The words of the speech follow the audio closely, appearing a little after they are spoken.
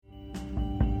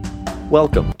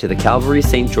Welcome to the Calvary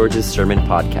St. George's Sermon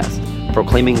Podcast,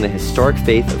 proclaiming the historic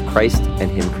faith of Christ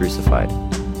and Him crucified.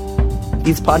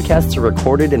 These podcasts are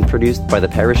recorded and produced by the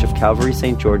parish of Calvary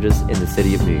St. George's in the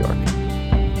city of New York.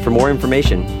 For more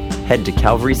information, head to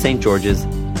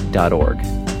calvarystgeorges.org.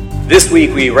 This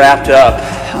week we wrapped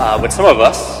up with some of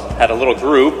us had a little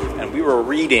group, and we were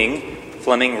reading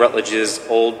Fleming Rutledge's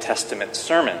Old Testament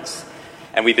sermons.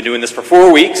 And we've been doing this for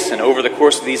 4 weeks, and over the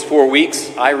course of these 4 weeks,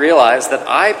 I realized that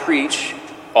I preach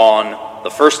on the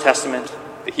First Testament,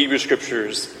 the Hebrew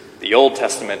Scriptures, the Old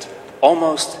Testament,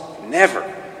 almost never.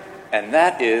 And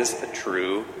that is a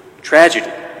true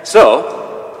tragedy.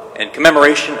 So, in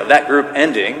commemoration of that group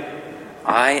ending,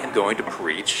 I am going to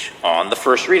preach on the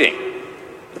first reading,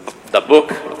 the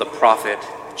book of the prophet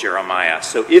Jeremiah.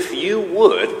 So if you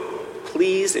would,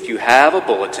 please, if you have a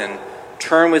bulletin,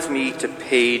 turn with me to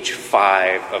page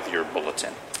 5 of your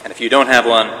bulletin. And if you don't have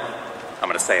one, I'm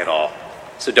going to say it all,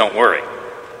 so don't worry.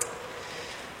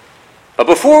 But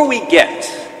before we get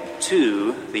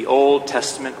to the Old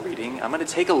Testament reading, I'm going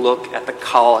to take a look at the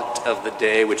collect of the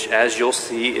day, which, as you'll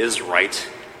see, is right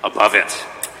above it.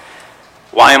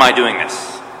 Why am I doing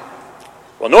this?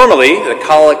 Well, normally, the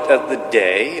collect of the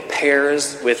day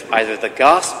pairs with either the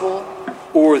gospel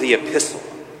or the epistle.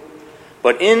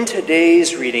 But in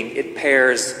today's reading, it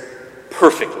pairs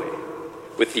perfectly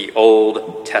with the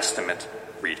Old Testament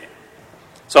reading.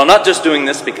 So I'm not just doing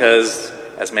this because,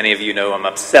 as many of you know, I'm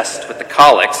obsessed with the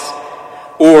collects,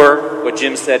 or what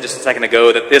Jim said just a second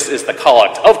ago, that this is the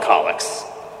collect of collects.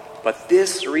 But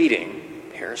this reading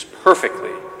pairs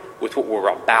perfectly with what we're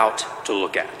about to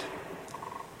look at.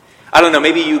 I don't know,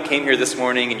 maybe you came here this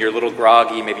morning and you're a little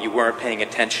groggy, maybe you weren't paying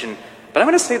attention, but I'm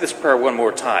going to say this prayer one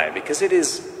more time because it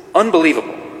is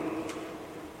unbelievable.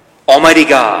 Almighty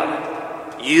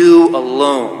God, you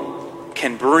alone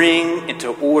can bring into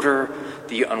order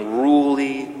the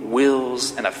unruly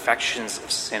wills and affections of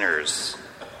sinners.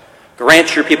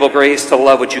 Grant your people grace to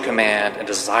love what you command and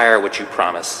desire what you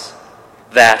promise.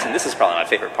 That, and this is probably my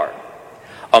favorite part,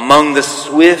 among the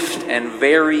swift and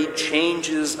varied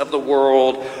changes of the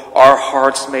world, our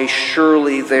hearts may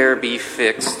surely there be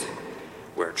fixed,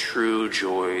 where true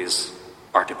joys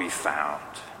are to be found.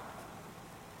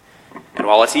 And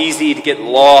while it's easy to get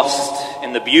lost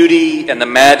in the beauty and the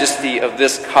majesty of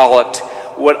this collect,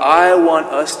 what I want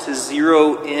us to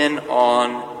zero in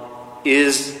on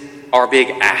is our big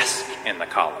ask in the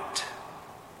collect.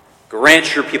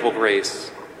 Grant your people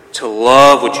grace to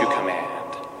love what you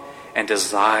command and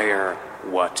desire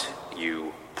what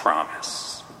you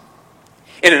promise.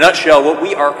 In a nutshell, what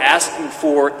we are asking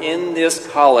for in this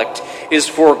collect is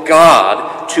for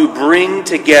God to bring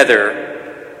together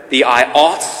the I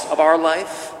oughts of our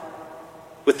life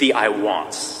with the I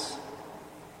wants.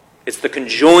 It's the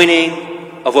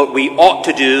conjoining of what we ought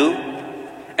to do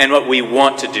and what we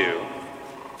want to do.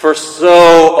 For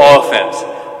so often,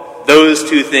 those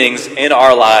two things in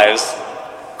our lives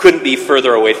couldn't be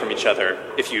further away from each other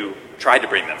if you tried to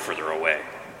bring them further away.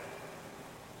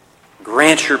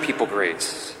 Grant your people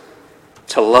grace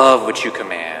to love what you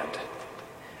command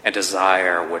and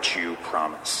desire what you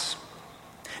promise.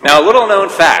 Now, a little known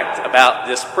fact about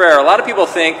this prayer, a lot of people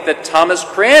think that Thomas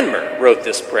Cranmer wrote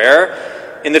this prayer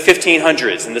in the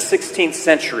 1500s, in the 16th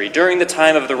century, during the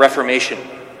time of the Reformation.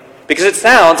 Because it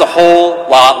sounds a whole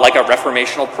lot like a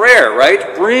reformational prayer,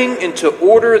 right? Bring into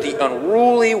order the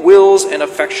unruly wills and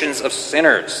affections of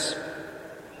sinners.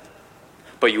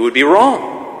 But you would be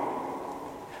wrong.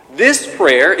 This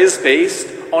prayer is based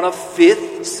on a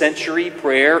 5th century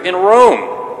prayer in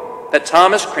Rome that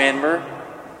Thomas Cranmer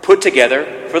put together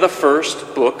for the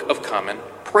first Book of Common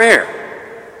Prayer.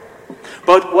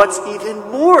 But what's even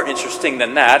more interesting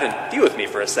than that, and deal with me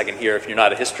for a second here if you're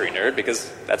not a history nerd, because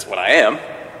that's what I am,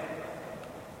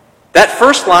 that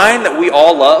first line that we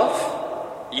all love,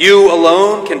 you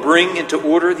alone can bring into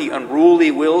order the unruly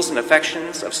wills and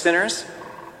affections of sinners.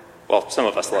 Well, some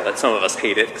of us love it, some of us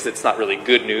hate it, because it's not really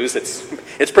good news,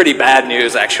 it's pretty bad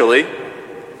news, actually.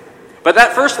 But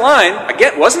that first line,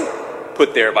 again, wasn't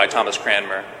put there by Thomas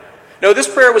Cranmer. No, this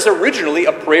prayer was originally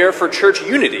a prayer for church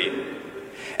unity.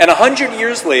 And 100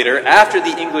 years later, after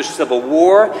the English Civil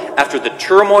War, after the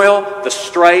turmoil, the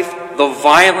strife, the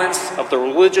violence of the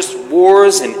religious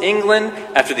wars in England,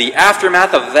 after the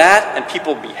aftermath of that and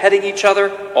people beheading each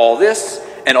other, all this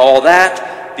and all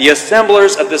that, the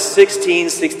assemblers of the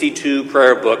 1662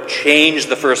 prayer book changed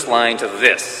the first line to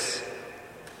this.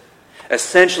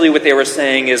 Essentially what they were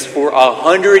saying is, for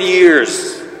 100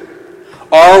 years,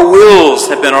 our wills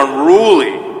have been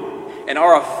unruly, and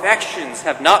our affections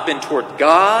have not been toward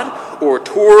God or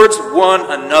towards one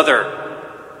another.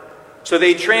 So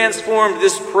they transformed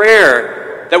this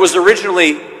prayer that was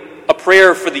originally a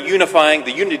prayer for the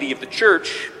unity of the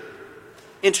church,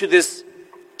 into this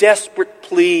desperate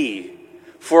plea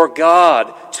for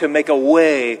God to make a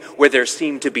way where there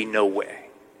seemed to be no way.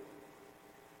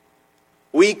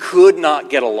 We could not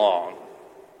get along.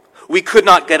 We could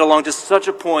not get along to such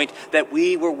a point that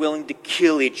we were willing to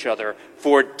kill each other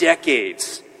for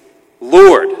decades.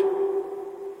 Lord,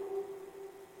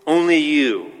 only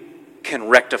you can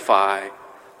rectify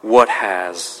what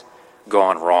has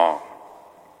gone wrong.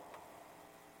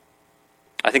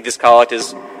 I think this collect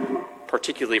is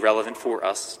particularly relevant for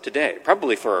us today,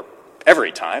 probably for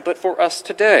every time, but for us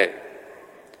today.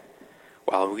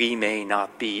 While we may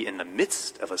not be in the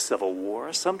midst of a civil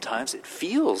war, sometimes it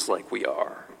feels like we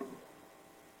are.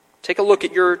 Take a look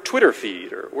at your Twitter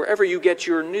feed or wherever you get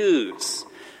your news,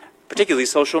 particularly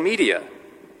social media.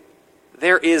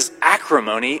 There is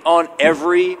acrimony on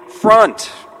every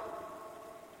front.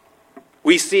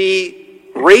 We see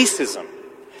racism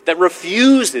that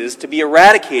refuses to be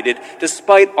eradicated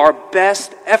despite our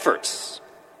best efforts.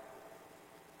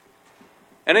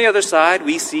 And on the other side,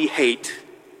 we see hate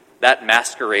that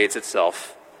masquerades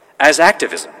itself as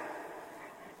activism.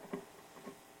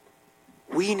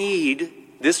 We need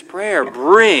this prayer.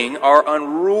 Bring our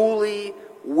unruly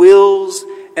wills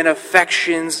and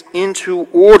affections into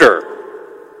order.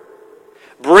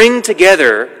 Bring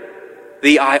together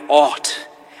the I ought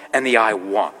and the I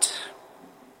want.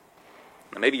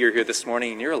 Now, maybe you're here this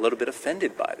morning and you're a little bit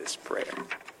offended by this prayer.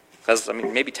 Because,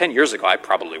 maybe 10 years ago I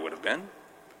probably would have been.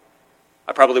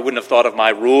 I probably wouldn't have thought of my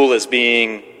rule as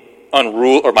being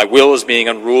or my will as being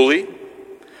unruly.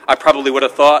 I probably would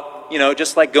have thought,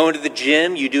 just like going to the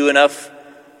gym, you do enough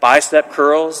bicep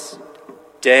curls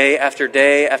day after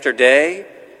day after day,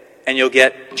 and you'll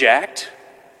get jacked.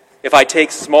 If I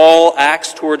take small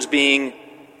acts towards being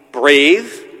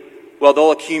brave, well,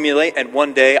 they'll accumulate, and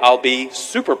one day I'll be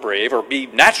super brave or be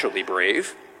naturally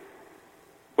brave.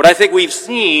 What I think we've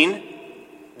seen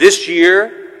this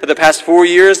year, for the past 4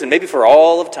 years, and maybe for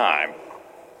all of time,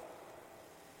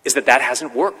 is that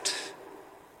hasn't worked.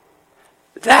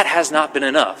 That has not been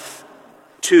enough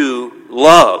to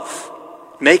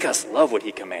make us love what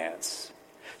he commands,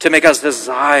 to make us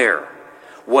desire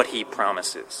what he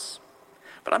promises.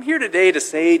 But I'm here today to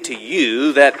say to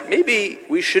you that maybe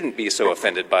we shouldn't be so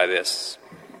offended by this.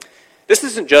 This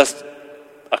isn't just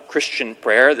a Christian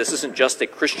prayer. This isn't just a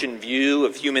Christian view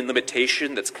of human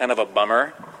limitation that's kind of a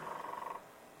bummer.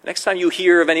 Next time you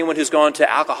hear of anyone who's gone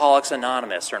to Alcoholics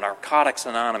Anonymous or Narcotics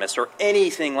Anonymous or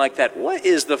anything like that, what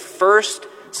is the first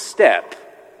step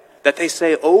that they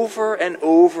say over and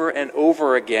over and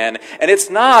over again? And it's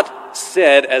not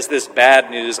said as this bad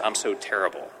news, I'm so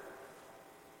terrible.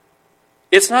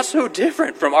 It's not so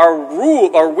different from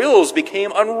our wills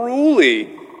became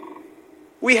unruly.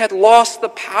 We had lost the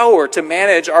power to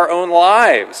manage our own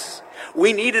lives.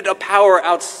 We needed a power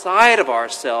outside of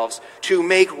ourselves to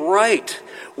make right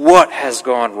what has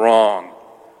gone wrong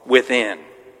within.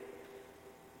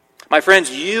 My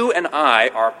friends, you and I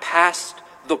are past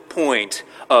the point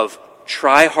of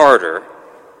try harder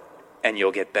and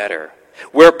you'll get better.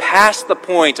 We're past the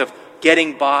point of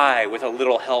getting by with a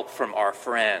little help from our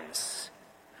friends.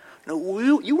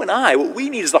 No, you and I, what we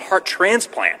need is a heart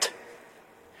transplant.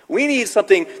 We need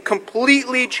something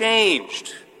completely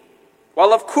changed.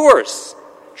 While of course,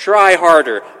 try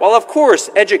harder, while of course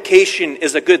education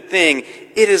is a good thing,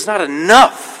 it is not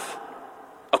enough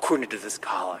according to this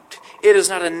collect. It is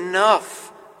not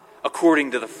enough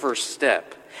according to the first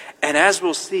step. And as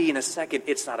we'll see in a second,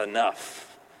 it's not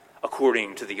enough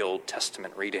according to the Old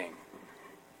Testament reading.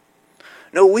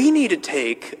 No, we need to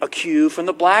take a cue from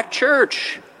the black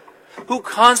church, who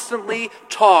constantly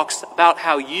talks about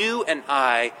how you and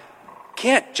I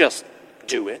can't just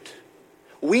do it.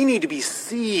 We need to be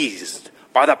seized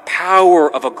by the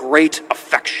power of a great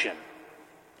affection.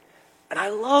 And I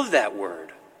love that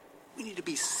word. We need to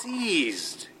be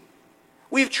seized.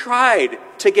 We've tried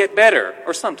to get better,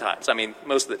 or sometimes.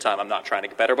 Most of the time I'm not trying to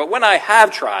get better, but when I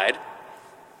have tried,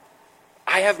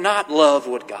 I have not loved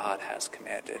what God has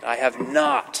commanded. I have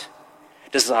not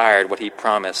desired what he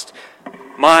promised.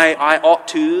 My I ought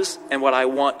to's and what I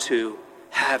want to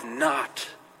have not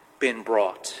been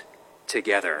brought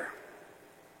together.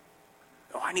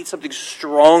 Oh, I need something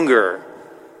stronger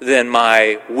than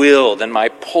my will, than my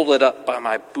pull it up by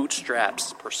my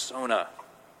bootstraps persona.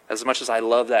 As much as I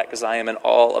love that, because I am an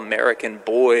all-American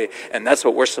boy, and that's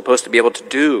what we're supposed to be able to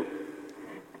do.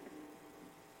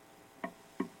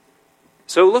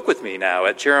 So look with me now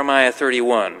at Jeremiah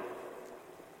 31.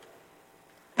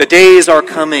 The days are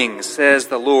coming, says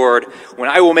the Lord, when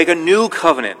I will make a new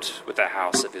covenant with the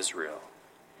house of Israel.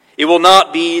 It will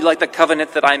not be like the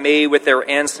covenant that I made with their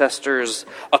ancestors,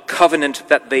 a covenant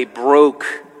that they broke.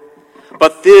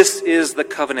 But this is the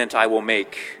covenant I will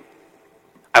make.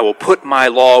 I will put my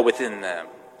law within them,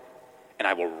 and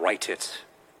I will write it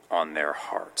on their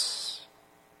hearts.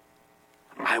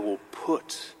 I will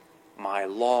put my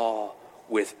law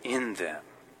within them,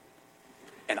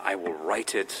 and I will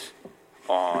write it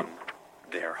on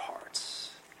their hearts.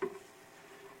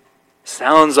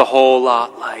 Sounds a whole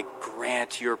lot like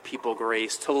grant your people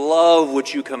grace to love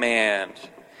what you command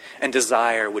and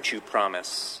desire what you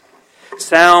promise.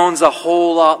 Sounds a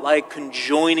whole lot like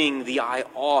conjoining the I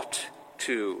ought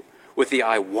to with the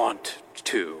I want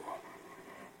to.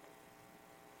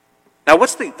 Now,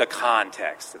 what's the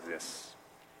context of this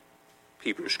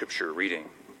Hebrew Scripture reading?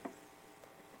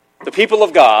 The people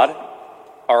of God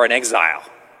are in exile.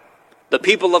 The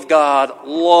people of God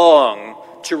long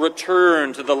to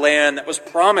return to the land that was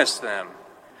promised them.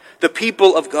 The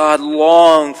people of God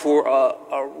long for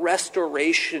a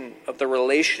restoration of the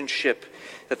relationship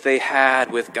that they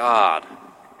had with God.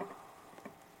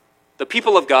 The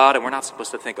people of God, and we're not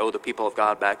supposed to think, the people of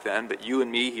God back then, but you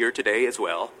and me here today as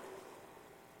well,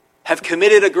 have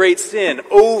committed a great sin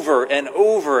over and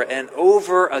over and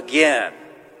over again.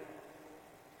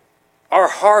 Our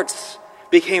hearts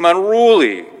became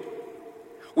unruly.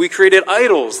 We created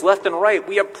idols left and right.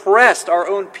 We oppressed our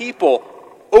own people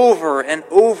over and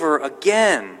over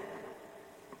again.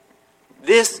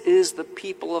 This is the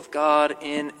people of God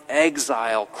in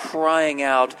exile, crying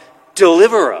out,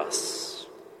 "Deliver us."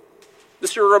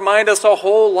 This should remind us a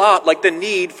whole lot like the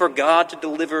need for God to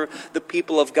deliver the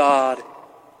people of God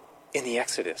in the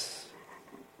Exodus.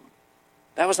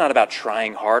 That was not about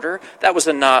trying harder. That was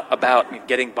not about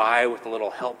getting by with a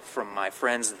little help from my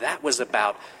friends. That was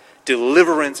about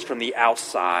deliverance from the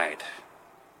outside.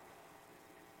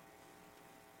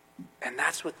 And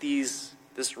that's what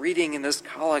this reading and this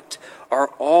collect are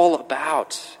all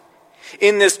about.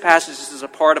 In this passage, this is a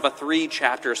part of a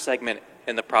 3-chapter segment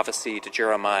in the prophecy to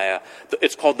Jeremiah.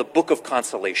 It's called the Book of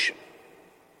Consolation.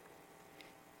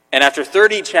 And after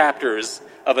 30 chapters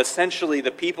of essentially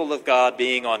the people of God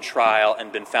being on trial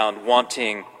and been found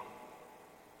wanting,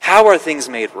 how are things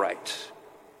made right?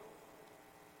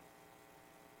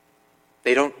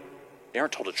 They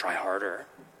aren't told to try harder.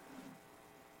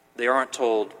 They aren't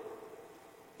told,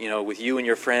 with you and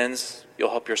your friends,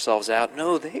 you'll help yourselves out.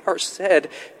 No, they are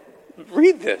said,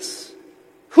 read this.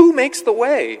 Who makes the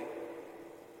way?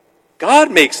 God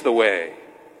makes the way.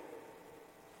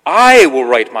 I will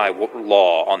write my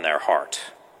law on their heart.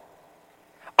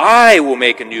 I will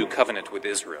make a new covenant with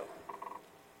Israel.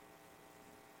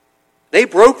 They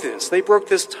broke this. They broke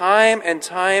this time and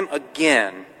time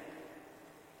again.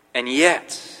 And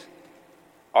yet,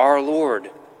 our Lord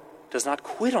does not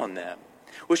quit on them,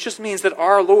 which just means that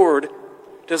our Lord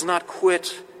does not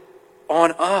quit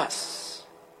on us.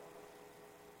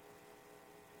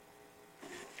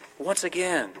 Once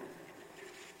again,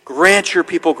 grant your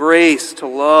people grace to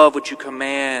love what you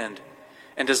command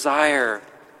and desire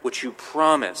what you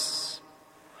promise.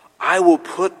 I will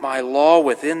put my law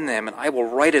within them, and I will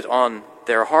write it on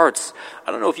their hearts.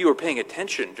 I don't know if you were paying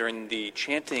attention during the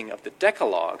chanting of the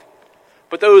Decalogue,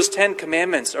 but those 10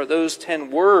 commandments or those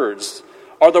 10 words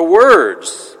are the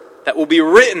words that will be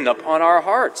written upon our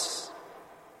hearts.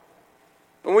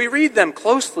 When we read them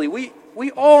closely,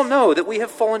 we all know that we have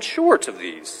fallen short of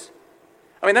these.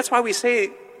 That's why we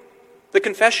say the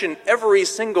confession every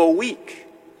single week.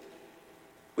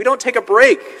 We don't take a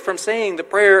break from saying the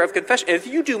prayer of confession. And if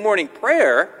you do morning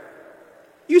prayer,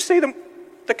 you say the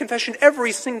confession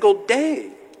every single day.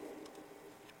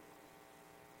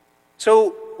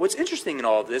 So what's interesting in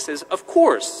all of this is, of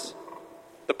course,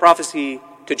 the prophecy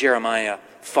to Jeremiah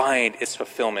find its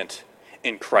fulfillment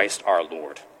in Christ our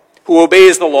Lord, who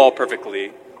obeys the law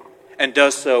perfectly and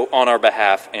does so on our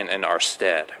behalf and in our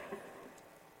stead.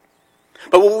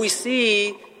 But what we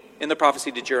see in the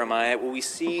prophecy to Jeremiah, what we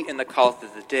see in the collect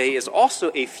of the day, is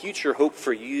also a future hope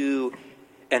for you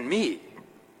and me.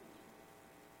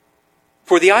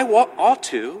 For the I ought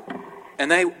to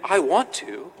and I want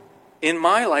to in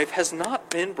my life has not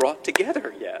been brought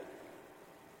together yet.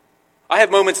 I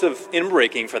have moments of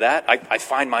inbreaking for that. I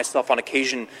find myself on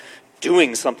occasion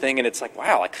doing something and it's like,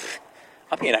 wow,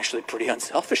 I'm being actually pretty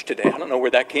unselfish today. I don't know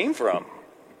where that came from.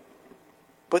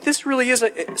 But this really is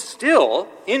still,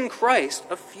 in Christ,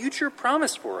 a future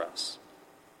promise for us.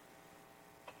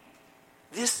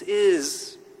 This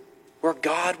is where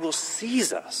God will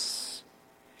seize us.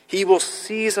 He will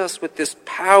seize us with this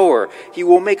power. He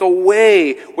will make a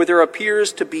way where there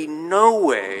appears to be no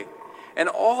way. And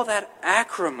all that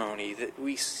acrimony that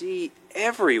we see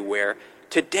everywhere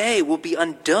today will be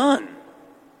undone.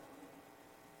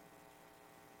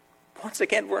 Once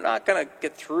again, we're not going to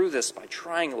get through this by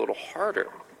trying a little harder.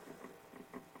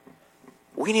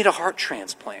 We need a heart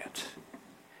transplant.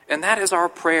 And that is our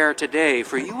prayer today.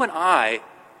 For you and I,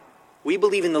 we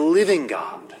believe in the living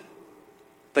God,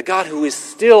 the God who is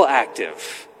still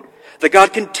active, the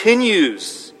God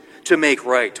continues to make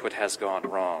right what has gone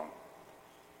wrong,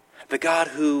 the God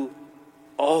who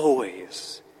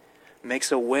always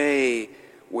makes a way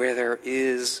where there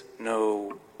is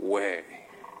no way.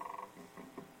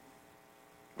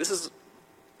 This is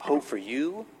hope for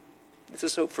you, this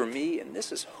is hope for me, and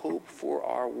this is hope for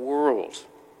our world.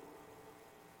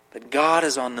 That God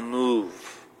is on the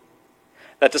move,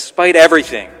 that despite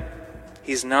everything,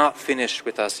 He's not finished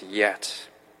with us yet.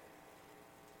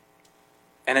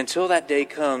 And until that day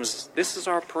comes, this is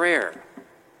our prayer.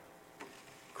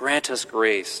 Grant us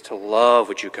grace to love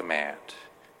what you command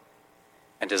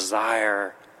and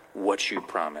desire what you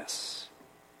promise.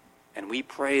 And we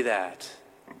pray that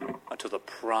until the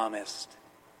promise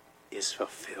is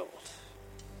fulfilled.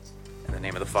 In the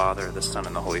name of the Father, the Son,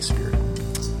 and the Holy Spirit.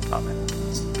 Amen.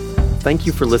 Thank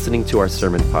you for listening to our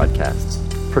sermon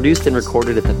podcast, produced and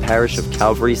recorded at the parish of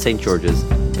Calvary St. George's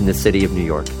in the city of New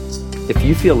York. If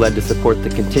you feel led to support the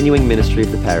continuing ministry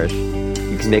of the parish,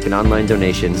 you can make an online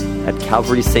donation at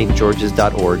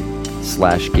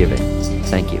calvarystgeorges.org/giving.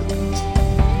 Thank you.